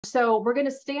So we're going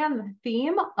to stay on the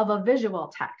theme of a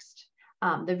visual text.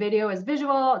 The video is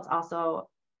visual, it's also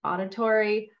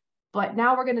auditory, but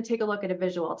now we're going to take a look at a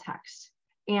visual text.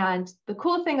 And the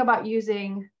cool thing about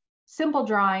using simple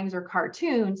drawings or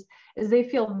cartoons is they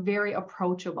feel very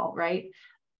approachable, right?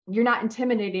 You're not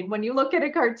intimidated when you look at a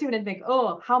cartoon and think,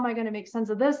 oh, how am I going to make sense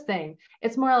of this thing?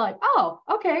 It's more like, oh,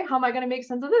 okay, how am I going to make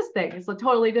sense of this thing? It's a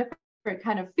totally different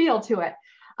kind of feel to it.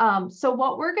 So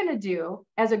what we're going to do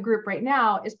as a group right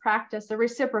now is practice a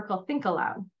reciprocal think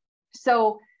aloud.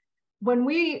 So when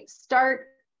we start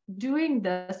doing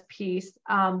this piece,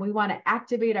 we want to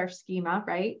activate our schema,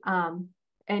 right?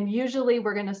 And usually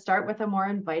we're going to start with a more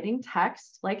inviting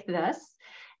text like this.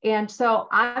 And so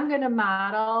I'm going to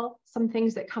model some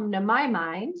things that come to my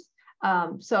mind.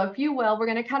 So if you will, we're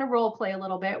going to kind of role play a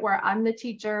little bit where I'm the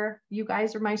teacher, you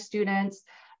guys are my students.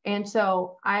 And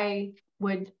so I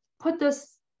would put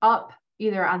this up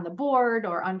either on the board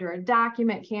or under a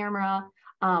document camera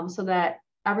so that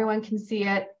everyone can see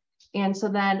it. And so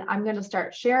then I'm going to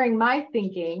start sharing my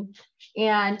thinking.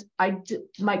 And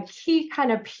my key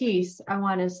kind of piece I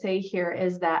want to say here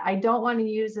is that I don't want to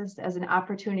use this as an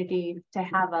opportunity to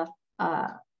have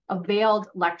a veiled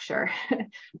lecture.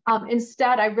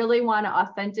 Instead, I really want to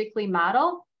authentically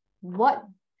model what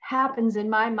happens in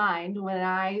my mind when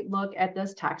I look at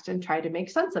this text and try to make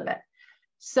sense of it.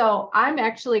 So I'm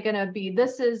actually going to be,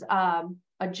 this is a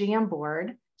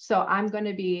Jamboard. So I'm going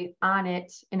to be on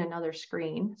it in another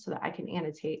screen so that I can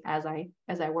annotate as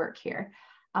I work here.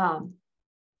 So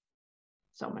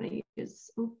I'm going to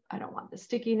use, I don't want the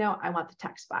sticky note, I want the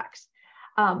text box.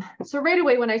 So right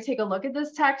away, when I take a look at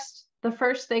this text, the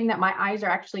first thing that my eyes are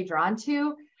actually drawn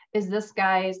to is this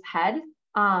guy's head.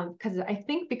 Because I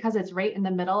think because it's right in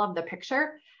the middle of the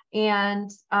picture.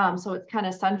 And so it's kind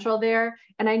of central there.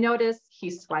 And I notice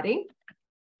he's sweating.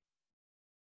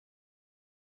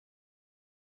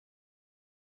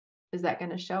 Is that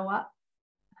going to show up?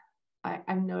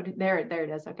 I'm noting there it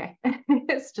is. Okay.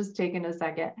 It's just taking a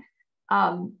second.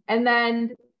 And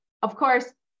then of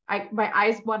course, my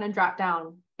eyes want to drop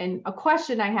down. And a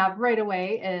question I have right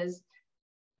away is,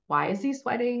 why is he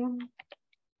sweating?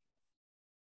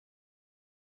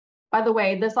 By the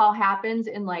way, this all happens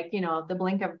in like, the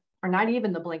blink of, or not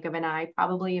even the blink of an eye,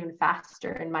 probably even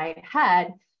faster in my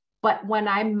head. But when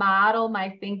I model my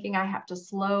thinking, I have to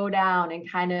slow down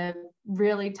and kind of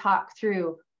really talk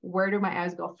through, where do my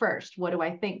eyes go first? What do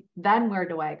I think? Then where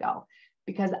do I go?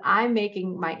 Because I'm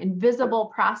making my invisible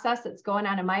process that's going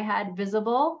on in my head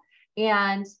visible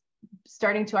and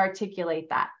starting to articulate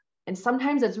that. And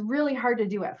sometimes it's really hard to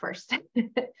do at first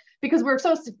because we're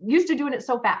so used to doing it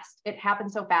so fast. It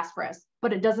happens so fast for us,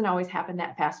 but it doesn't always happen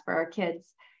that fast for our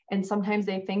kids. And sometimes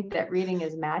they think that reading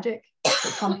is magic.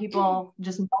 But some people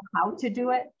just know how to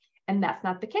do it, and that's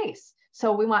not the case.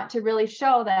 So we want to really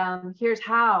show them, here's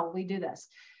how we do this.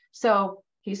 So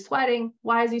he's sweating.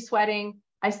 Why is he sweating?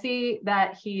 I see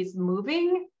that he's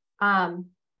moving.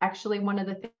 Actually, one of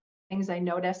the things I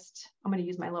noticed, I'm going to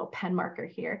use my little pen marker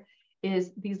here,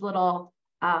 is these little,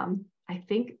 I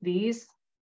think these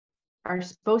are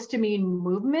supposed to mean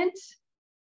movement.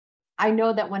 I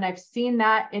know that when I've seen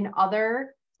that in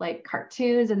other like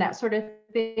cartoons and that sort of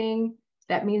thing,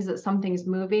 that means that something's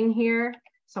moving here.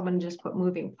 Someone just put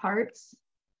moving parts.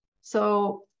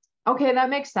 So, okay,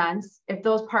 that makes sense. If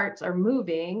those parts are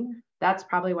moving, that's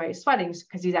probably why he's sweating,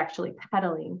 because he's actually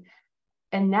pedaling.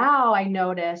 And now I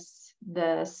notice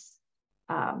this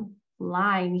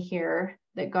line here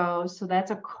that goes, so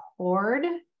that's a chord.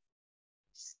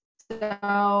 So,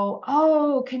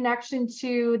 oh, connection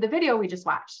to the video we just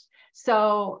watched.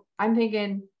 So I'm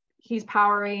thinking he's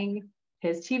powering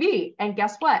his TV. And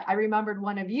guess what? I remembered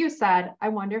one of you said, I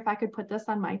wonder if I could put this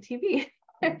on my TV.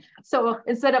 So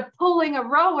instead of pulling a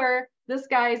rower, this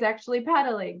guy is actually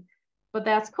pedaling. But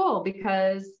that's cool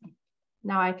because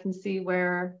now I can see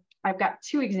where I've got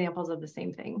two examples of the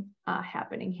same thing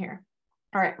happening here.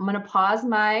 All right, I'm going to pause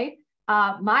my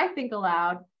think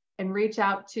aloud and reach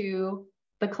out to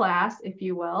the class, if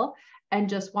you will, and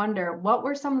just wonder, what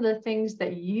were some of the things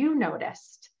that you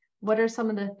noticed? What are some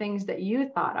of the things that you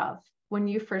thought of when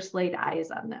you first laid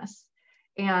eyes on this?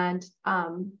 And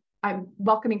I'm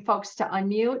welcoming folks to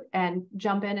unmute and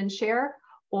jump in and share,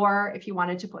 or if you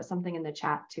wanted to put something in the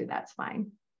chat too, that's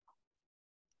fine.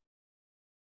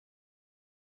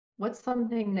 What's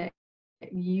something that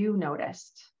you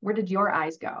noticed? Where did your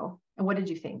eyes go? And what did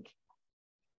you think?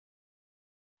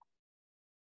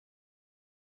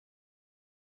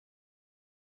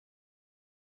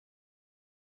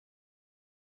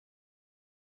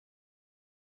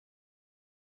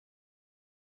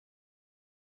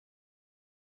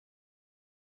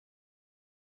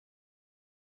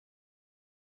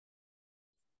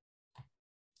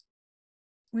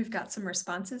 We've got some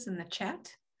responses in the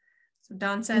chat. So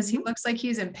Don says he looks like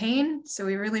he's in pain, so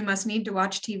we really must need to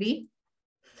watch TV.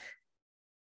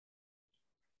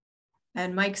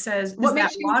 And Mike says, is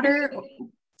that water?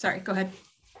 Sorry, go ahead.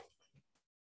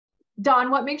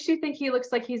 Don, what makes you think he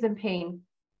looks like he's in pain?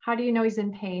 How do you know he's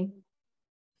in pain?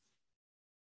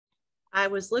 I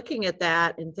was looking at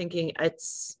that and thinking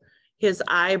it's his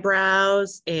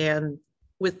eyebrows, and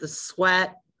with the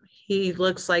sweat, he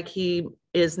looks like he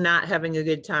is not having a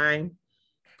good time.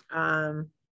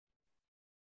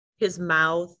 His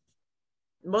mouth,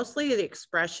 mostly the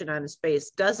expression on his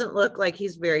face, doesn't look like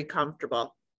he's very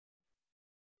comfortable.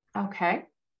 Okay.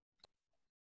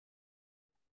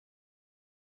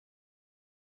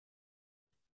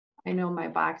 I know my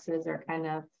boxes are kind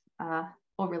of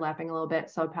overlapping a little bit,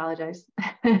 so I apologize.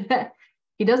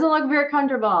 He doesn't look very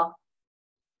comfortable.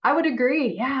 I would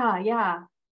agree. Yeah.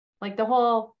 Like the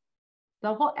whole,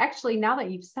 actually, now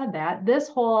that you've said that, this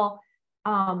whole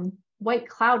white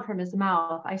cloud from his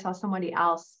mouth, I saw somebody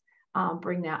else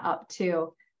bring that up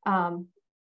too.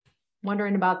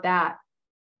 Wondering about that.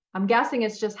 I'm guessing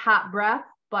it's just hot breath,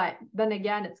 but then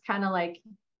again, it's kind of like,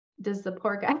 does the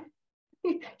poor guy,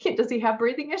 does he have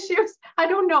breathing issues? I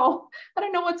don't know. I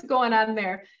don't know what's going on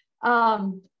there.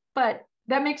 But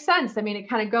that makes sense. I mean, it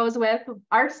kind of goes with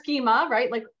our schema, right?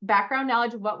 Like background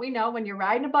knowledge of what we know when you're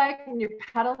riding a bike and you're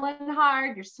pedaling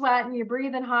hard, you're sweating, you're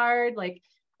breathing hard. Like,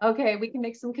 okay, we can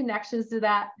make some connections to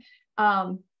that.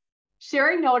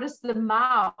 Sherry noticed the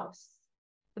mouse.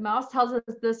 The mouse tells us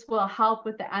this will help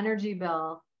with the energy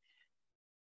bill.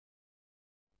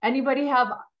 Anybody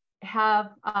have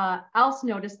else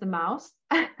noticed the mouse?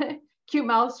 Cute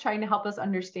mouse trying to help us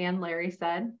understand, Larry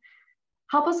said.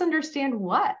 Help us understand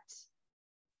what?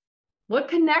 What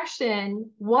connection,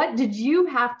 what did you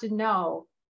have to know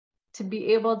to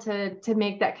be able to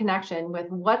make that connection with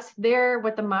what's there,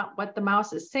 what the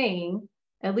mouse is saying?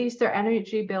 At least their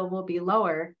energy bill will be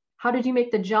lower. How did you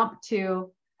make the jump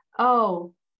to,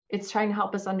 oh, it's trying to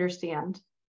help us understand?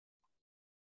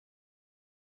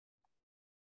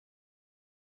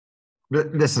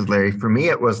 This is Larry. For me,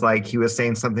 it was like he was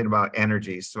saying something about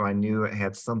energy, so I knew it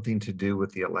had something to do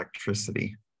with the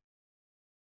electricity.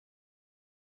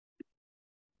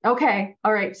 Okay,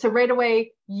 all right. So right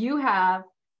away, you have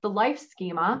the life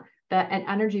schema that an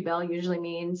energy bill usually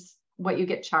means what you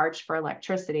get charged for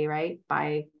electricity, right?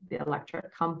 By the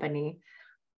electric company.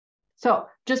 So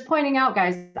just pointing out,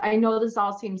 guys, I know this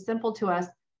all seems simple to us,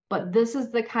 but this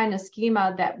is the kind of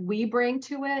schema that we bring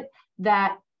to it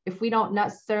that if we don't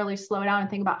necessarily slow down and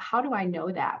think about how do I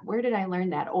know that? Where did I learn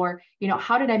that? Or,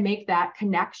 how did I make that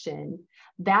connection?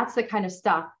 That's the kind of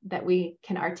stuff that we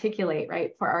can articulate,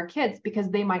 right, for our kids,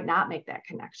 because they might not make that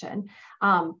connection.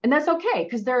 And that's okay,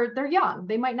 because they're young.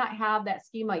 They might not have that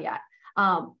schema yet.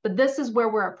 But this is where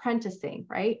we're apprenticing,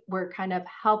 right? We're kind of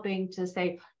helping to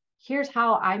say, here's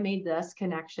how I made this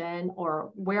connection, or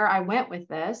where I went with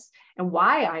this and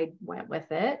why I went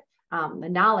with it, the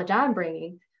knowledge I'm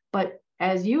bringing. But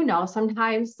as you know,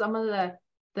 sometimes some of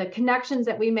the connections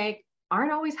that we make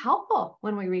aren't always helpful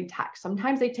when we read text.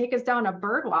 Sometimes they take us down a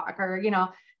bird walk, or,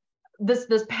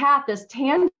 this path, this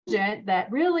tangent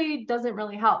that really doesn't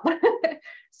really help.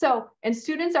 So, and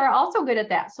students are also good at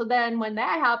that. So then when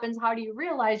that happens, how do you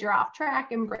realize you're off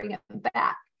track and bring it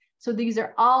back? So these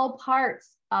are all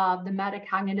parts of the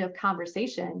metacognitive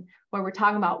conversation where we're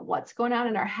talking about what's going on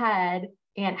in our head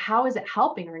and how is it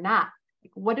helping or not.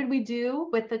 What did we do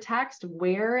with the text?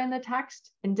 Where in the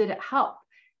text? And did it help?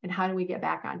 And how do we get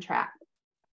back on track?